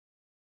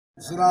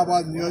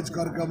హుస్నాబాద్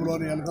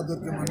నియోజకవర్గంలోని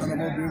ఎలకదుర్తి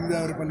మండలము,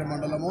 భీమదేవరపల్లి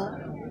మండలము,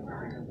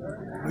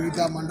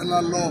 మిగతా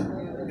మండలాల్లో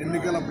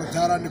ఎన్నికల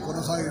ప్రచారాన్ని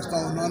కొనసాగిస్తూ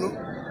ఉన్నాను.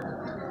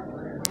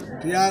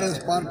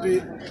 టీఆర్ఎస్ పార్టీ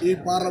ఈ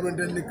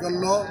పార్లమెంట్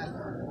ఎన్నికల్లో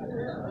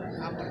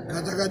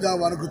గజగజ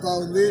వణుకుతూ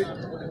ఉంది.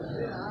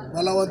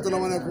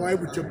 బలవంతులమనే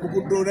ఒకవైపు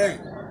చెప్పుకుంటూనే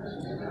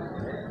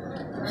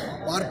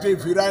పార్టీ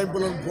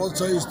ఫిరాయింపులను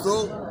ప్రోత్సహిస్తూ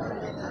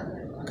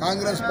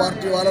కాంగ్రెస్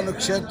పార్టీ వాళ్ళను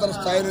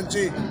క్షేత్రస్థాయి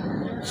నుంచి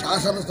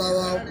శాసనసభ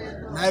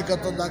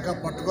నాయకత్వం దాకా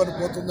పట్టుకొని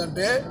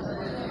పోతుందంటే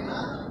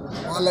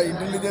వాళ్ళ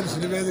ఇంటెలిజెన్స్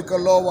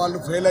నివేదికల్లో వాళ్ళు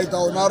ఫెయిల్ అవుతూ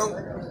ఉన్నారు.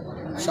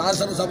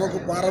 శాసనసభకు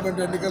పార్లమెంట్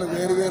ఎన్నికలు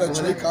వేరు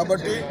వచ్చినాయి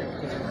కాబట్టి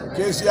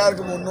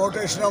కేసీఆర్కి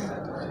నోటేషన్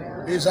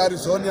ఈసారి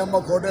సోనియమ్మ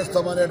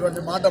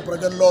కోటేస్తామనేటువంటి మాట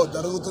ప్రజల్లో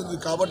జరుగుతుంది.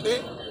 కాబట్టి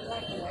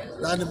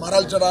దాన్ని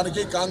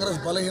మరల్చడానికి, కాంగ్రెస్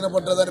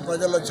బలహీనపడ్డదని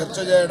ప్రజల్లో చర్చ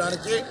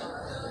చేయడానికి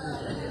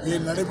ఈ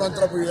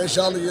నడిమంత్రపు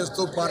వేషాలు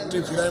చేస్తూ పార్టీ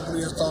ఫిరాయింపులు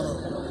చేస్తూ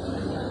ఉన్నారు.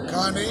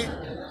 కానీ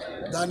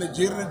దాన్ని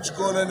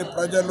జీర్ణించుకోలేని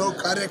ప్రజలు,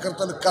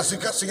 కార్యకర్తలు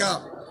కసికసిగా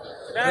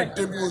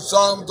రెట్టింపు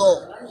ఉత్సాహంతో,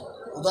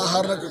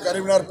 ఉదాహరణకు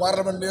కరీంనగర్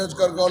పార్లమెంట్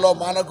నియోజకవర్గంలో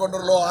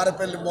మానకొండలో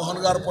ఆరపల్లి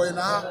మోహన్ గారు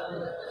పోయినా,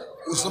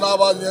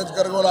 హుస్నాబాద్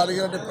నియోజకవర్గంలో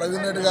అలిగిరెడ్డి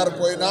ప్రవీణ్ రెడ్డి గారు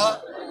పోయినా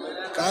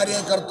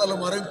కార్యకర్తలు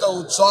మరింత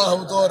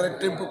ఉత్సాహంతో,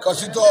 రెట్టింపు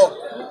కసితో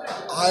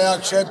ఆయా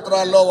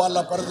క్షేత్రాల్లో వాళ్ళ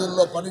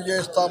పరిధుల్లో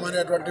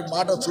పనిచేస్తామనేటువంటి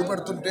మాట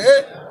చూపెడుతుంటే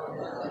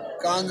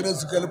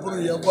కాంగ్రెస్ గెలుపును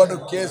ఎవ్వడు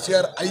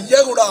కేసీఆర్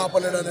అయ్యా కూడా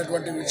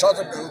ఆపలేడనేటువంటి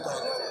విశ్వాసం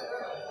పెరుగుతుంది.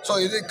 సో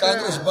ఇది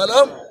కాంగ్రెస్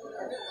బలం.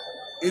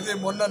 ఇది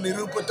మొన్న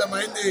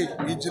నిరూపితమైంది.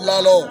 ఈ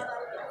జిల్లాలో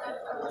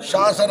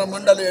శాసన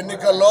మండలి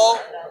ఎన్నికల్లో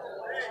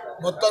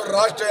మొత్తం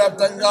రాష్ట్ర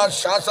వ్యాప్తంగా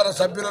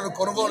శాసనసభ్యులను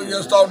కొనుగోలు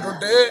చేస్తూ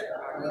ఉంటుంటే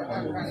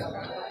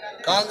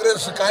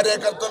కాంగ్రెస్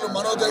కార్యకర్తలు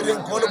మనోధైర్యం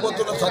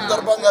కోల్పోతున్న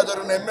సందర్భంగా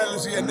జరిగిన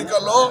ఎమ్మెల్సీ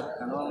ఎన్నికల్లో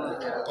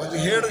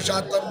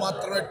 17%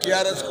 మాత్రమే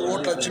టీఆర్ఎస్కు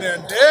ఓట్లు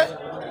వచ్చినాయంటే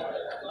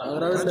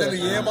ప్రజలు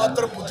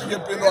ఏమాత్రం బుద్ధి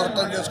చెప్పిందో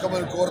అర్థం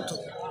చేసుకోమని కోరుతూ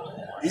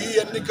ఈ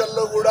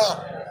ఎన్నికల్లో కూడా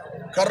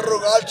కర్రు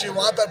కాల్చి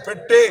వాత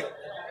పెట్టి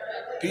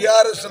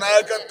టీఆర్ఎస్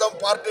నాయకత్వం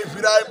పార్టీ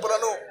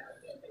ఫిరాయింపులను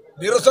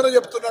నిరసన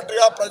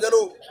చెప్తున్నట్టుగా ప్రజలు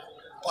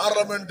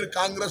పార్లమెంటు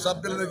కాంగ్రెస్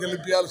సభ్యులను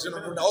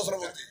గెలిపించాల్సినటువంటి అవసరం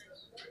ఉంది.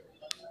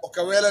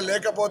 ఒకవేళ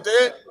లేకపోతే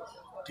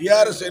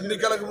టీఆర్ఎస్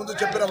ఎన్నికలకు ముందు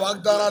చెప్పిన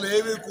వాగ్దానాలు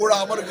ఏవి కూడా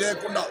అమలు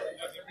చేయకుండా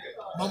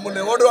మమ్మల్ని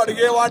ఎవడు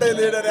అడిగేవాడే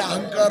లేడనే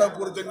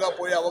అహంకారపూరితంగా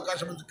పోయే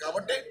అవకాశం ఉంది.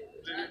 కాబట్టి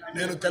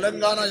నేను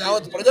తెలంగాణ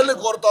యావత్ ప్రజల్ని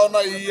కోరుతా ఉన్నా,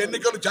 ఈ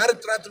ఎన్నికలు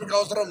చారిత్రాత్మక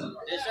అవసరం.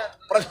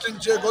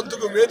 ప్రశ్నించే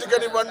గొంతుకు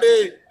వేదికనివ్వండి.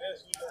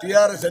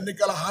 టీఆర్ఎస్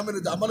ఎన్నికల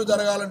హామీలు అమలు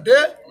జరగాలంటే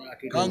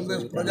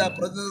కాంగ్రెస్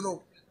ప్రజాప్రతినిధులు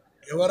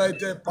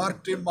ఎవరైతే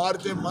పార్టీ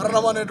మారితే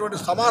మరణం అనేటువంటి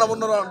సమానం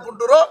ఉన్నారో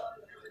అనుకుంటారో,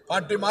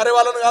 పార్టీ మారే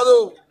వాళ్ళని కాదు,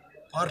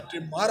 పార్టీ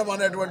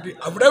మారమనేటువంటి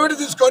అఫిడవిట్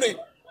తీసుకొని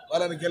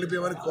వాళ్ళని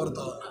గెలిపేమని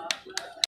కోరుతా ఉన్నా.